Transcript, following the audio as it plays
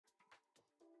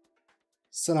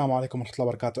السلام عليكم ورحمة الله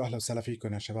وبركاته. أهلا وسهلا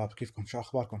فيكم يا شباب، كيفكم؟ شو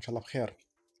أخباركم؟ إن شاء الله بخير.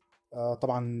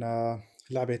 طبعا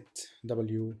لعبة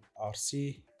WRC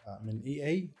من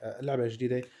EA، اللعبة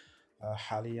جديدة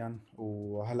حاليا،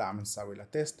 وهلا عم نساوي لها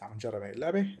تيست، عم نجرب هاي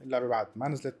اللعبة بعد ما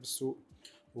نزلت بالسوق،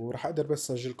 وراح أقدر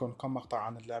بس أسجلكم كم مقطع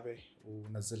عن اللعبة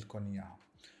ونزلكم إياها.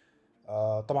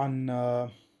 طبعا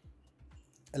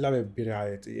اللعبة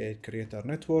برعاية EA Creator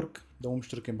Network. لو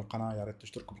مشتركين بالقناة يا ريت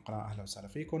تشتركوا بالقناة. أهلا وسهلا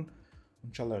فيكم،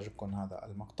 وإن شاء الله يعجبكم هذا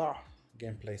المقطع.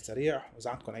 جيم بلاي سريع، وإذا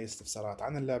عندكم أي استفسارات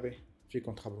عن اللعبة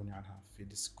فيكم تخبروني عنها في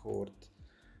ديسكورد.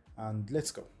 and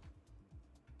let's go.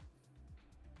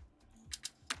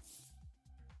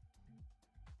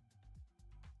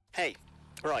 Hey,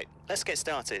 right, let's get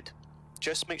started.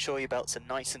 Just make sure your belts are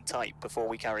nice and tight before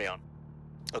we carry on.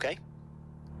 Okay?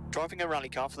 Driving a rally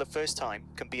car for the first time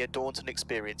can be a daunting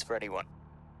experience for anyone.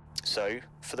 So,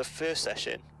 for the first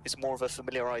session, it's more of a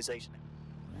familiarization.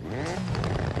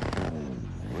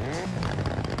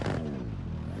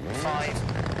 5,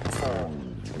 4,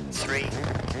 3,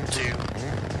 2,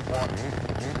 1,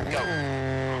 go.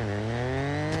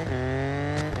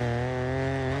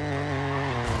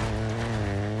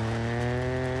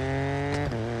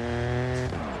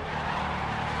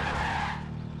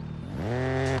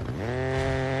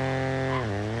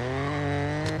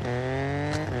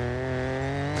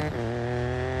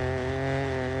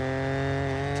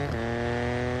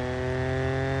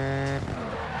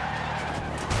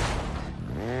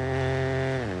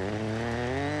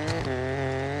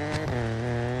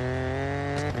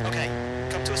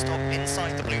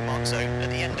 Inside the blue mark zone at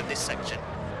the end of this section.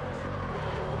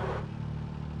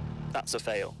 That's a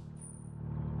fail.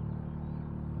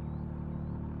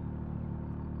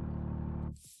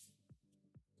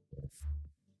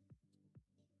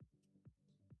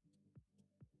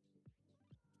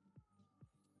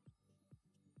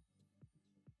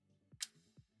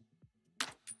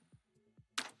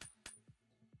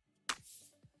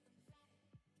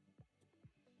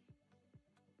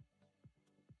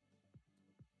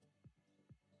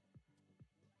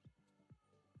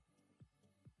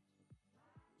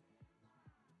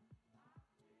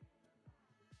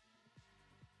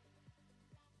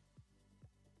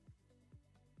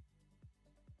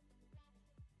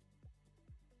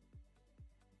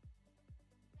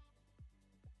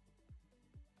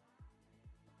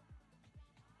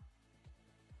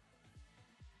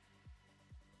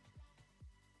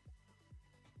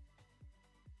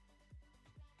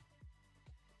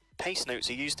 Pace notes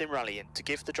are used in rallying to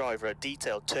give the driver a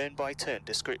detailed turn-by-turn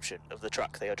description of the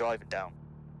track they are driving down.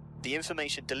 The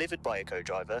information delivered by a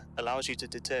co-driver allows you to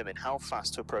determine how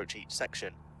fast to approach each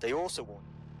section. They also warn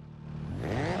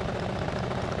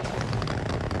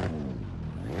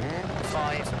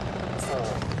 5, 4,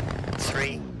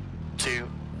 3, 2,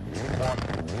 1,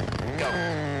 go.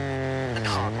 And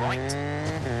hard right.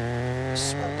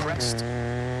 Small crest.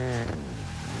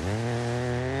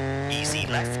 Easy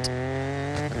left.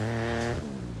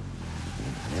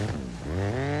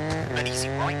 An easy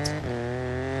right,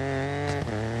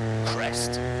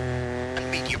 crest, and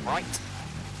medium right,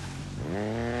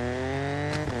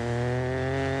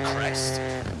 crest,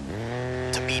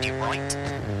 to medium right,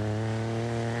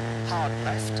 hard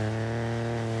left,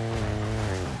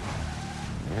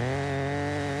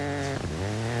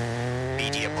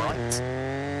 medium right,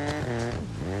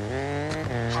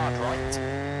 hard right,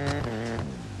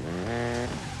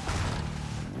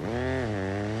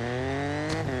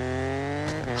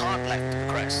 hard left,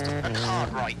 crest, and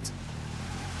hard right,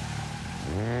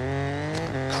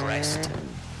 crest,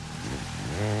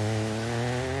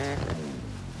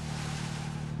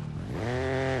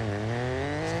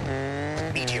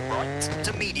 medium right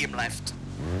to medium left,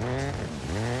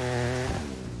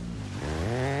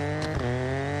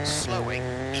 slowing,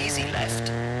 easy left,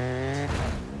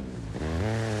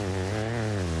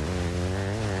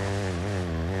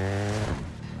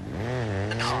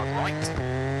 and hard right,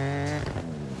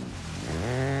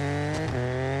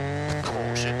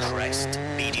 caution, crest,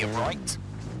 medium right,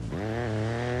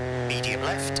 medium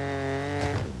left,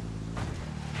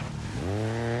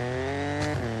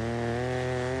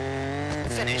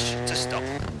 finish to stop.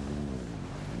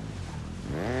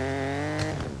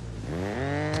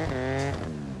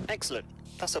 Excellent,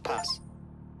 that's a pass.